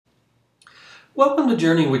Welcome to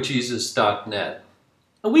JourneyWithJesus.net,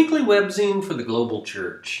 a weekly webzine for the global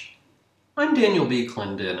church. I'm Daniel B.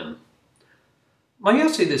 Clendenin. My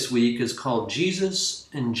essay this week is called Jesus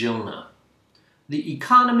and Jonah, the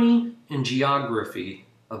Economy and Geography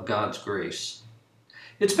of God's Grace.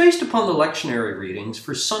 It's based upon the lectionary readings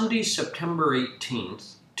for Sunday, September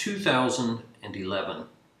 18th, 2011.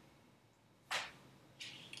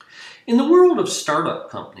 In the world of startup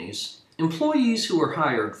companies, employees who are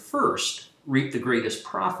hired first reap the greatest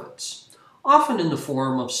profits, often in the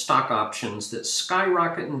form of stock options that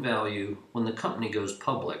skyrocket in value when the company goes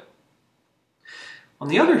public. On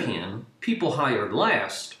the other hand, people hired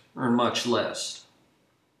last earn much less.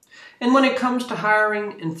 And when it comes to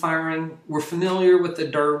hiring and firing, we're familiar with the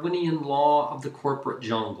Darwinian law of the corporate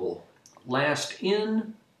jungle: last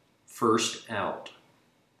in, first out.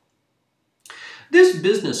 This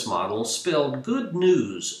business model spelled good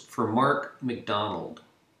news for Mark McDonald.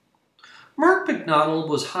 Mark McDonald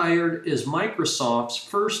was hired as Microsoft's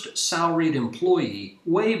first salaried employee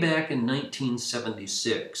way back in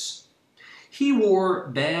 1976. He wore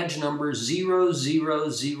badge number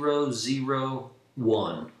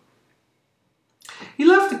 00001. He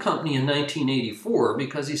left the company in 1984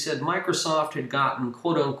 because he said Microsoft had gotten,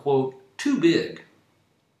 quote-unquote, too big.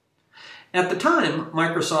 At the time,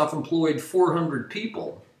 Microsoft employed 400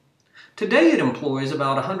 people. Today it employs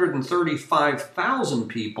about 135,000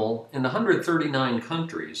 people in 139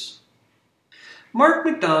 countries. Mark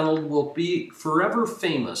McDonald will be forever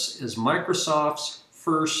famous as Microsoft's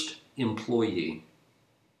first employee.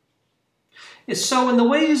 So in the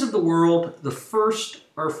ways of the world, the first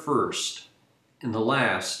are first, and the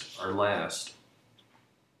last are last.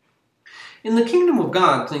 In the kingdom of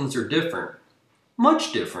God, things are different,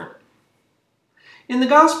 much different. In the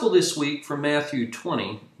gospel this week from Matthew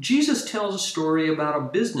 20, Jesus tells a story about a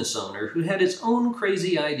business owner who had his own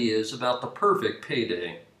crazy ideas about the perfect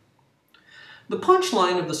payday. The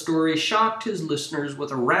punchline of the story shocked his listeners with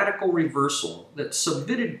a radical reversal that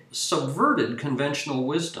subverted conventional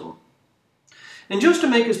wisdom. And just to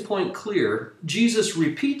make his point clear, Jesus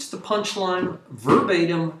repeats the punchline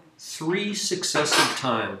verbatim 3 successive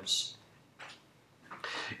times.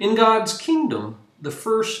 In God's kingdom, the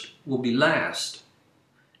first will be last,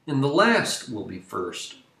 and the last will be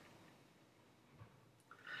first.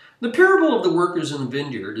 The parable of the workers in the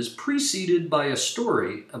vineyard is preceded by a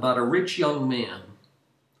story about a rich young man.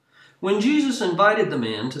 When Jesus invited the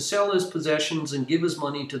man to sell his possessions and give his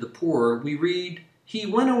money to the poor, we read, "He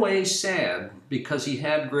went away sad because he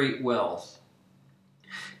had great wealth."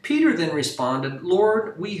 Peter then responded,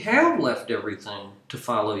 "Lord, we have left everything to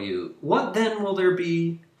follow you. What then will there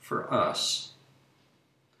be for us?"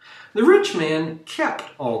 The rich man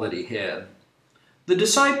kept all that he had. The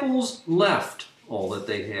disciples left all that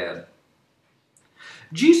they had.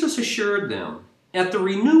 Jesus assured them, at the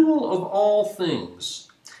renewal of all things,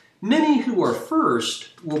 many who are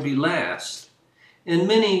first will be last, and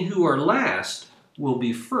many who are last will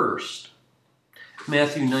be first.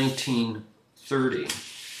 Matthew 19:30.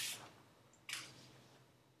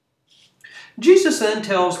 Jesus then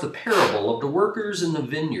tells the parable of the workers in the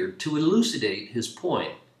vineyard to elucidate his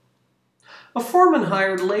point. A foreman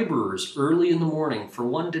hired laborers early in the morning for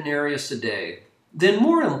 1 denarius a day, then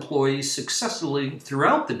more employees successively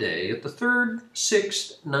throughout the day at the 3rd,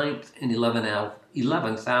 6th, 9th, and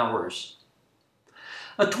 11th hours.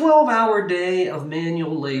 A 12-hour day of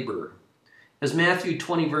manual labor, as Matthew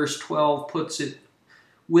 20 verse 12 puts it,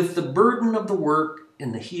 with the burden of the work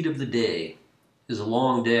and the heat of the day, is a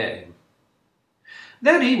long day.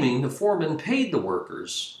 That evening the foreman paid the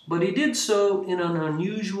workers, but he did so in an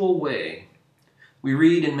unusual way. We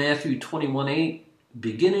read in Matthew 21:8,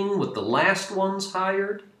 beginning with the last ones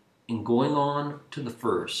hired and going on to the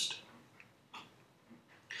first.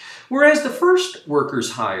 Whereas the first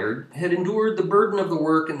workers hired had endured the burden of the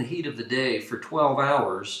work and the heat of the day for 12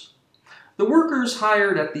 hours, the workers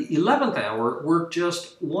hired at the 11th hour worked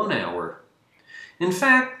just 1 hour. In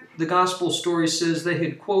fact, the gospel story says they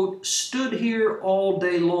had, quote, stood here all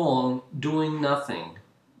day long doing nothing.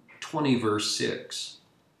 20 verse 6.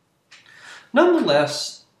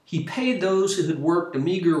 Nonetheless, he paid those who had worked a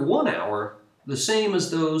meager 1 hour the same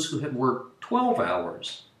as those who had worked 12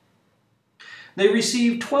 hours. They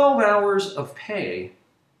received 12 hours of pay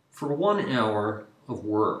for 1 hour of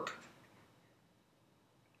work.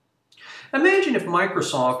 Imagine if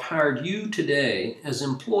Microsoft hired you today as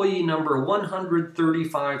employee number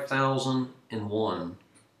 135,001,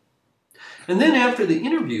 and then after the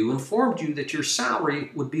interview informed you that your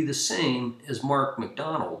salary would be the same as Mark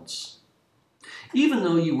McDonald's, even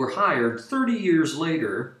though you were hired 30 years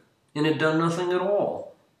later and had done nothing at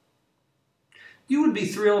all. You would be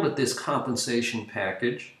thrilled at this compensation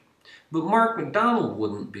package, but Mark McDonald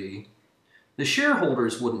wouldn't be. The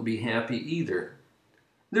shareholders wouldn't be happy either.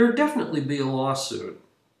 There would definitely be a lawsuit.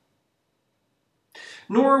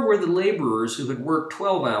 Nor were the laborers who had worked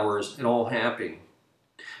 12 hours at all happy.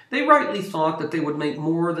 They rightly thought that they would make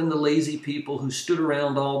more than the lazy people who stood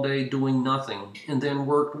around all day doing nothing and then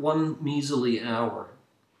worked one measly hour.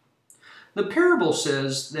 The parable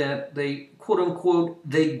says that they, quote unquote,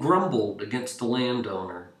 they grumbled against the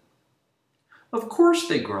landowner. Of course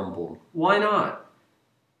they grumbled. Why not?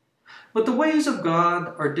 But the ways of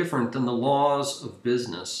God are different than the laws of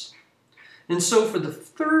business. And so for the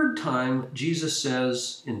third time, Jesus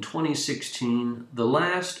says in 2016, the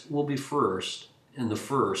last will be first and the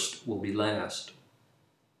first will be last.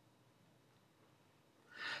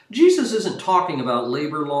 Jesus isn't talking about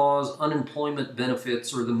labor laws, unemployment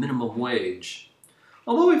benefits, or the minimum wage.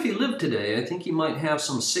 Although if he lived today, I think he might have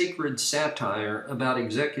some sacred satire about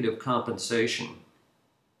executive compensation.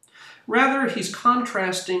 Rather, he's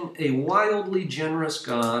contrasting a wildly generous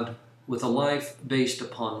God with a life based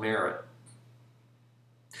upon merit.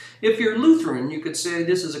 If you're Lutheran, you could say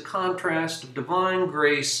this is a contrast of divine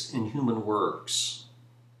grace and human works.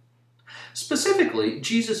 Specifically,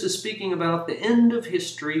 Jesus is speaking about the end of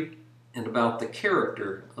history and about the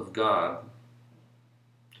character of God.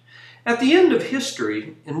 At the end of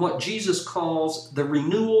history, in what Jesus calls the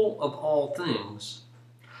renewal of all things,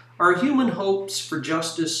 our human hopes for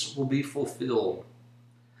justice will be fulfilled.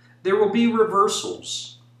 There will be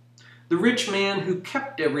reversals. The rich man who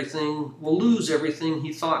kept everything will lose everything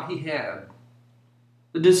he thought he had.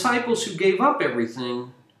 The disciples who gave up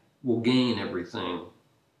everything will gain everything.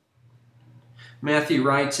 Matthew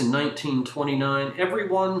writes in 1929,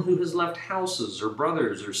 everyone who has left houses or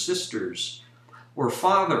brothers or sisters or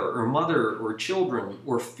father or mother or children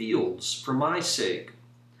or fields for my sake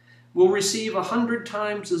will receive 100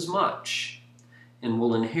 times as much and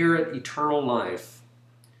will inherit eternal life.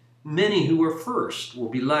 Many who are first will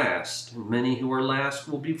be last, and many who are last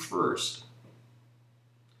will be first.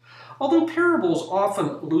 Although parables often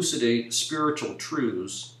elucidate spiritual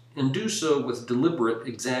truths, and do so with deliberate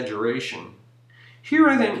exaggeration, here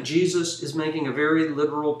I think Jesus is making a very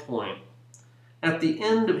literal point. At the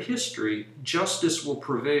end of history, justice will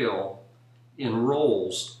prevail, and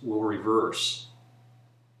roles will reverse.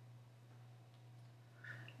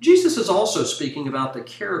 Jesus is also speaking about the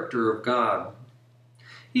character of God.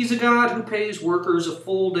 He's a God who pays workers a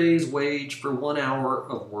full day's wage for 1 hour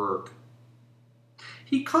of work.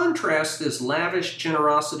 He contrasts this lavish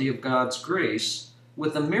generosity of God's grace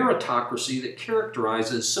with the meritocracy that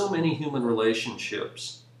characterizes so many human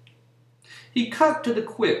relationships. He cut to the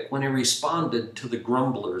quick when he responded to the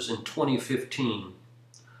grumblers in 2015.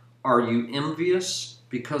 Are you envious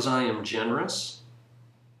because I am generous?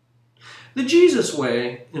 The Jesus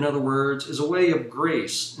way, in other words, is a way of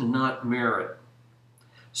grace and not merit.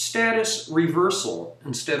 Status reversal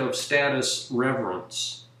instead of status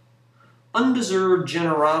reverence. Undeserved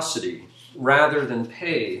generosity rather than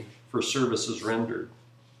pay for services rendered.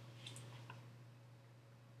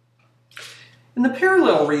 In the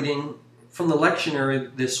parallel reading from the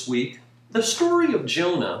lectionary this week, the story of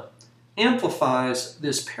Jonah amplifies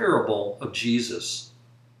this parable of Jesus.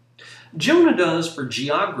 Jonah does for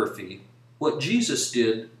geography what Jesus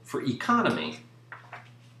did for economy.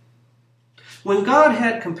 When God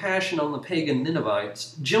had compassion on the pagan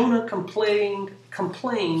Ninevites, Jonah complained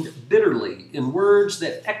bitterly in words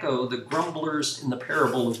that echo the grumblers in the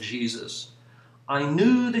parable of Jesus. I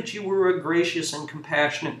knew that you were a gracious and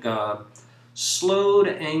compassionate God, slow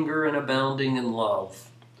to anger and abounding in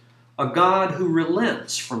love, a God who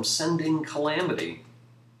relents from sending calamity.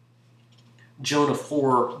 Jonah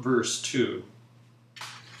 4, verse 2.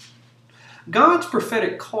 God's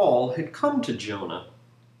prophetic call had come to Jonah,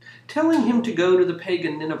 telling him to go to the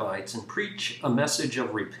pagan Ninevites and preach a message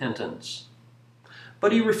of repentance.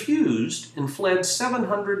 But he refused and fled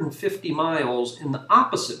 750 miles in the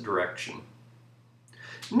opposite direction.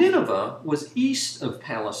 Nineveh was east of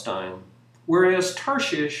Palestine, whereas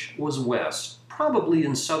Tarshish was west, probably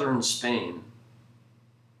in southern Spain.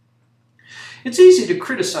 It's easy to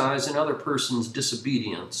criticize another person's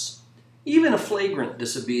disobedience, even a flagrant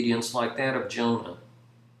disobedience like that of Jonah,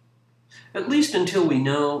 at least until we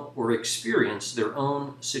know or experience their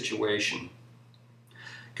own situation.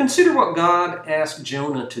 Consider what God asked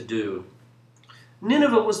Jonah to do.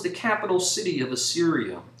 Nineveh was the capital city of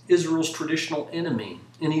Assyria, Israel's traditional enemy,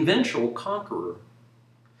 an eventual conqueror.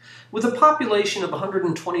 With a population of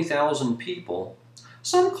 120,000 people,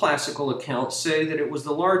 some classical accounts say that it was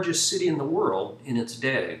the largest city in the world in its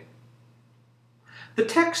day. The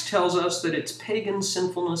text tells us that its pagan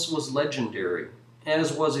sinfulness was legendary,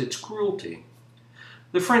 as was its cruelty.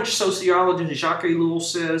 The French sociologist Jacques Ellul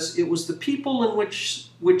says it was the people in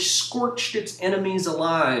which scorched its enemies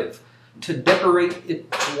alive to decorate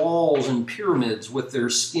its walls and pyramids with their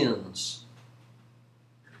skins.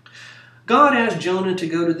 God asked Jonah to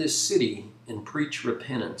go to this city and preach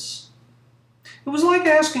repentance. It was like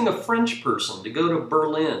asking a French person to go to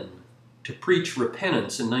Berlin to preach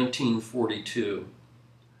repentance in 1942.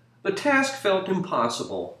 The task felt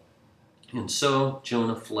impossible, and so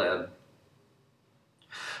Jonah fled.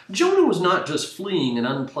 Jonah was not just fleeing an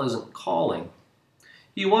unpleasant calling.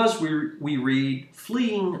 He was, we read,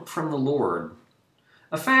 fleeing from the Lord,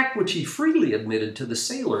 a fact which he freely admitted to the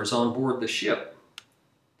sailors on board the ship.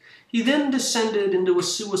 He then descended into a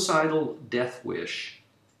suicidal death wish.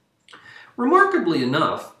 Remarkably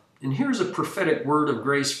enough, and here's a prophetic word of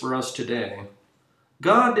grace for us today,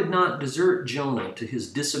 God did not desert Jonah to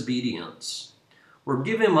his disobedience or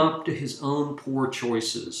give him up to his own poor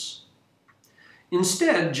choices.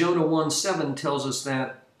 Instead, Jonah 1:7 tells us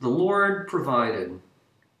that the Lord provided.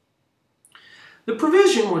 The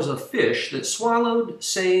provision was a fish that swallowed,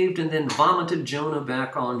 saved, and then vomited Jonah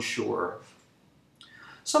back on shore.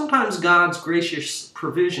 Sometimes God's gracious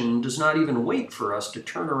provision does not even wait for us to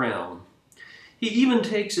turn around. He even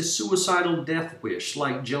takes a suicidal death wish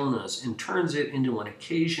like Jonah's and turns it into an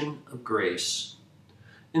occasion of grace.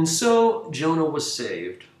 And so Jonah was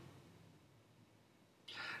saved.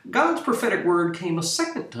 God's prophetic word came a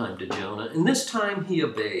second time to Jonah, and this time he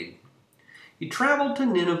obeyed. He traveled to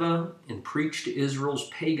Nineveh and preached to Israel's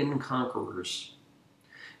pagan conquerors.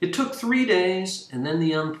 It took 3 days, and then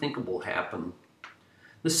the unthinkable happened.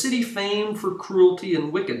 The city famed for cruelty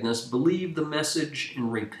and wickedness believed the message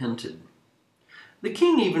and repented. The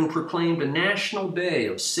king even proclaimed a national day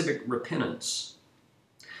of civic repentance.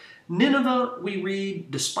 Nineveh, we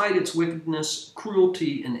read, despite its wickedness,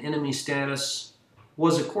 cruelty, and enemy status,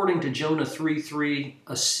 was, according to Jonah 3:3,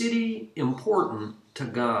 a city important to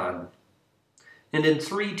God. And in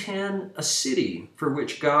 3:10, a city for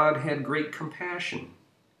which God had great compassion.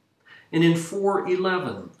 And in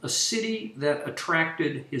 4:11, a city that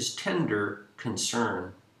attracted his tender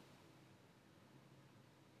concern.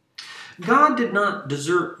 God did not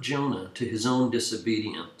desert Jonah to his own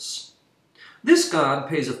disobedience. This God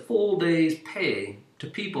pays a full day's pay to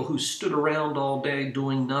people who stood around all day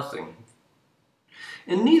doing nothing.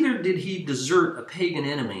 And neither did he desert a pagan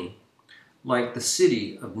enemy like the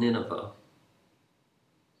city of Nineveh.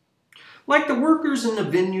 Like the workers in the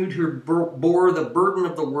vineyard who bore the burden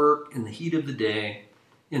of the work in the heat of the day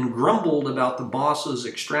and grumbled about the boss's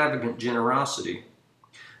extravagant generosity,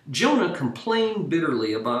 Jonah complained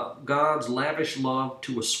bitterly about God's lavish love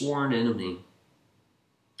to a sworn enemy.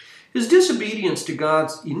 His disobedience to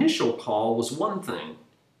God's initial call was one thing,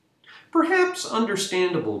 perhaps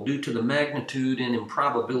understandable due to the magnitude and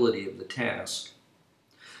improbability of the task.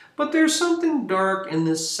 But there's something dark in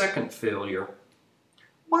this second failure.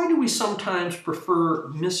 Why do we sometimes prefer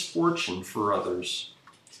misfortune for others,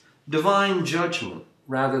 divine judgment,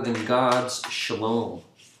 rather than God's shalom?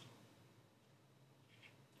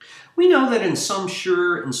 We know that in some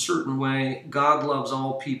sure and certain way, God loves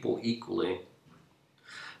all people equally.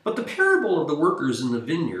 But the parable of the workers in the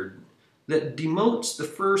vineyard that demotes the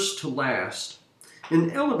first to last and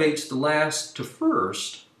elevates the last to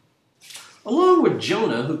first, along with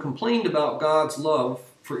Jonah, who complained about God's love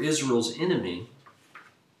for Israel's enemy,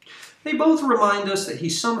 they both remind us that he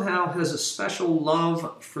somehow has a special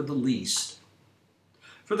love for the least,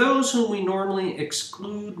 for those whom we normally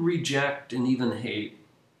exclude, reject, and even hate.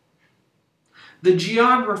 The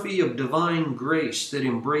geography of divine grace that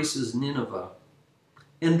embraces Nineveh,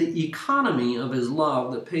 and the economy of his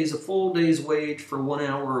love that pays a full day's wage for 1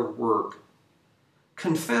 hour of work,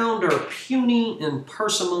 confound our puny and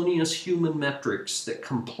parsimonious human metrics that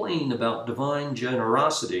complain about divine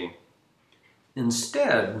generosity,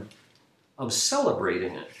 instead of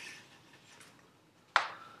celebrating it.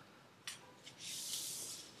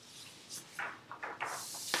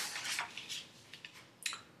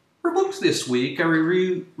 For books this week, I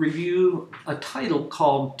review a title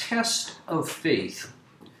called Test of Faith,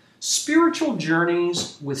 Spiritual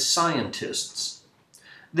Journeys with Scientists.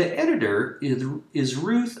 The editor is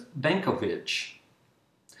Ruth Bankovich.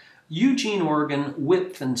 Eugene, Oregon,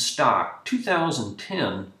 Width and Stock,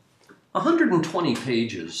 2010, 120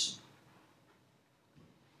 pages.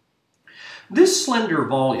 This slender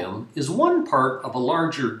volume is one part of a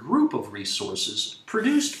larger group of resources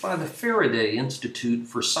produced by the Faraday Institute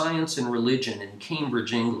for Science and Religion in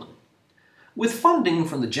Cambridge, England, with funding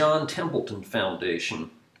from the John Templeton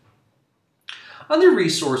Foundation. Other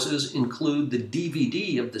resources include the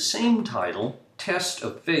DVD of the same title, test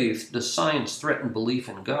of faith, does science threaten belief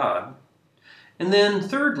in God? And then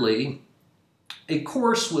thirdly, a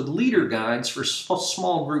course with leader guides for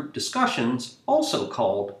small group discussions, also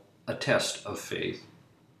called a test of faith.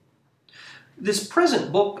 This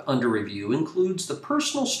present book under review includes the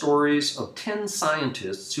personal stories of 10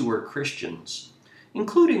 scientists who are Christians,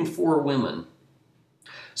 including 4 women,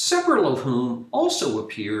 several of whom also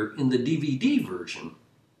appear in the DVD version.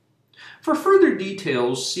 For further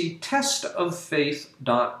details, see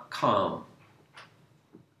testoffaith.com.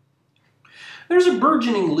 There's a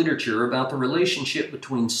burgeoning literature about the relationship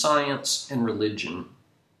between science and religion.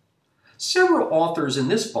 Several authors in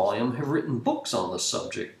this volume have written books on the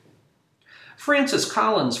subject. Francis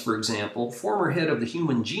Collins, for example, former head of the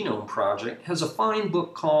Human Genome Project, has a fine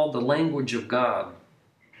book called The Language of God.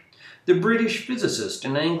 The British physicist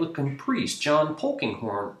and Anglican priest John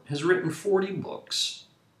Polkinghorne has written 40 books.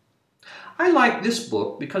 I like this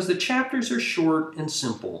book because the chapters are short and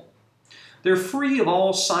simple. They're free of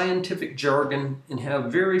all scientific jargon and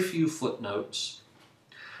have very few footnotes.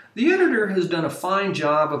 The editor has done a fine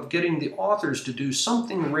job of getting the authors to do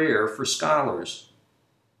something rare for scholars,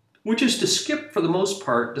 which is to skip, for the most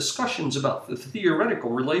part, discussions about the theoretical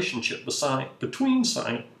relationship between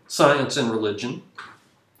science and religion,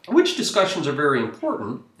 which discussions are very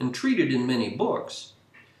important and treated in many books.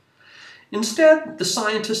 Instead, the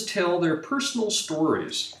scientists tell their personal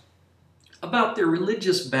stories about their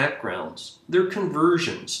religious backgrounds, their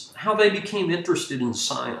conversions, how they became interested in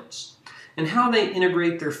science, and how they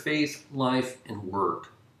integrate their faith, life, and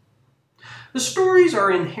work. The stories are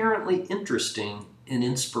inherently interesting and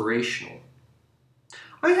inspirational.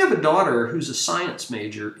 I have a daughter who's a science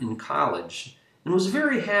major in college and was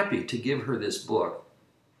very happy to give her this book.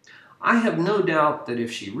 I have no doubt that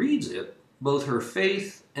if she reads it, both her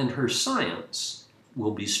faith and her science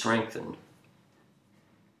will be strengthened.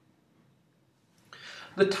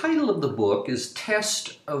 The title of the book is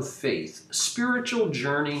Test of Faith: Spiritual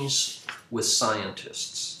Journeys with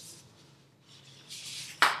Scientists.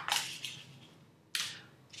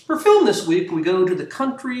 For film this week, we go to the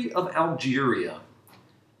country of Algeria.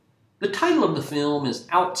 The title of the film is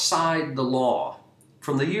Outside the Law,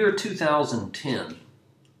 from the year 2010.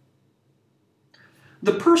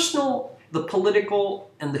 The personal, the political,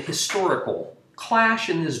 and the historical clash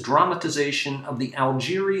in this dramatization of the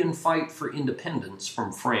Algerian fight for independence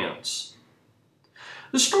from France.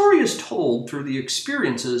 The story is told through the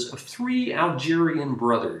experiences of 3 Algerian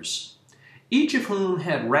brothers, each of whom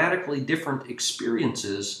had radically different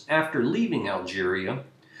experiences after leaving Algeria,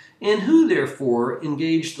 and who therefore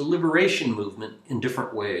engaged the liberation movement in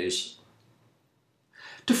different ways.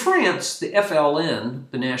 To France, the FLN,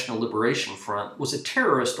 the National Liberation Front, was a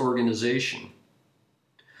terrorist organization.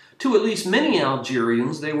 To at least many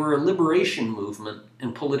Algerians, they were a liberation movement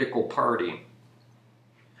and political party.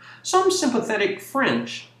 Some sympathetic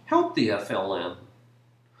French helped the FLN,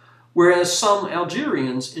 whereas some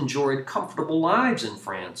Algerians enjoyed comfortable lives in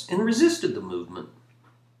France and resisted the movement.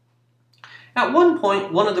 At one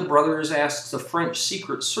point, one of the brothers asks a French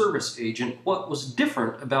Secret Service agent what was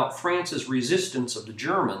different about France's resistance of the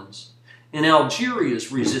Germans and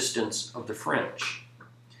Algeria's resistance of the French.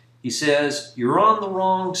 He says, "You're on the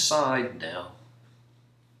wrong side now."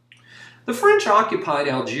 The French occupied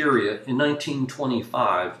Algeria in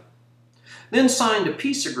 1925, then signed a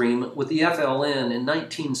peace agreement with the FLN in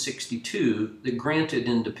 1962 that granted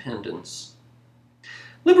independence.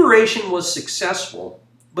 Liberation was successful,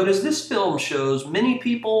 but as this film shows, many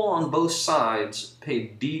people on both sides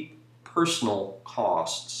paid deep personal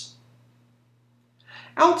costs.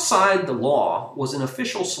 Outside the Law was an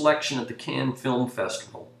official selection at the Cannes Film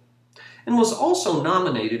Festival and was also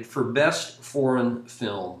nominated for Best Foreign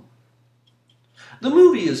Film. The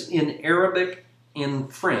movie is in Arabic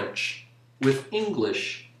and French with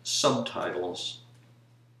English subtitles.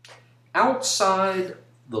 Outside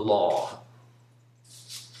the Law.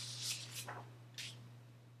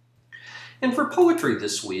 And for poetry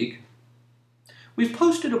this week, we've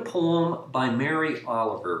posted a poem by Mary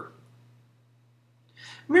Oliver.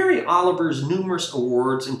 Mary Oliver's numerous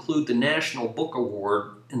awards include the National Book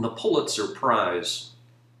Award and the Pulitzer Prize.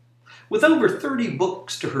 With over 30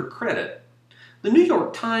 books to her credit, the New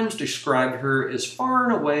York Times described her as far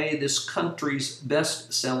and away this country's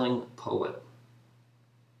best-selling poet.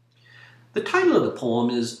 The title of the poem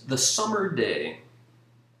is The Summer Day.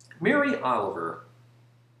 Mary Oliver.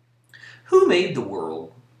 Who made the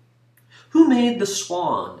world? Who made the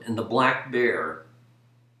swan and the black bear?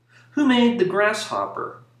 Who made the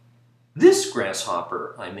grasshopper? This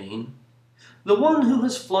grasshopper, I mean. The one who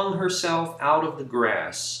has flung herself out of the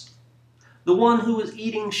grass. The one who is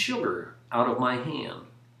eating sugar out of my hand.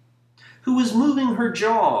 who was moving her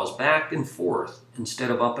jaws back and forth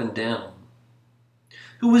instead of up and down,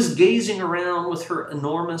 who was gazing around with her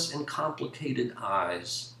enormous and complicated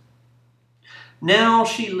eyes. Now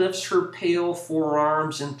she lifts her pale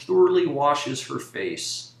forearms and thoroughly washes her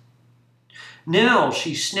face. Now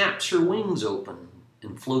she snaps her wings open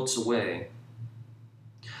and floats away.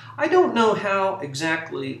 I don't know how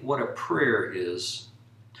exactly what a prayer is.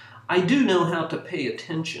 I do know how to pay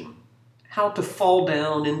attention, how to fall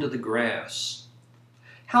down into the grass,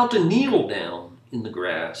 how to kneel down in the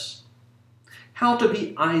grass, how to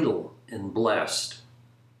be idle and blessed,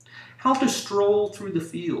 how to stroll through the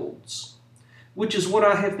fields, which is what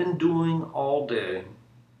I have been doing all day.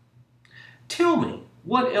 Tell me,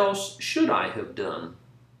 what else should I have done?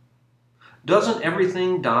 Doesn't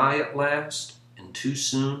everything die at last and too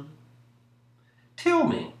soon? Tell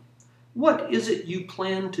me, what is it you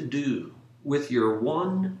plan to do with your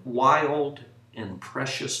one wild and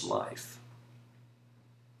precious life?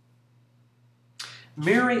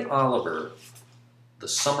 Mary Oliver, The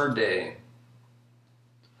Summer Day.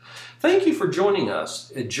 Thank you for joining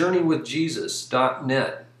us at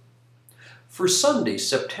JourneyWithJesus.net for Sunday,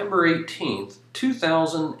 September 18th,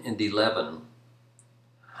 2011.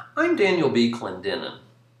 I'm Daniel B. Clendenin.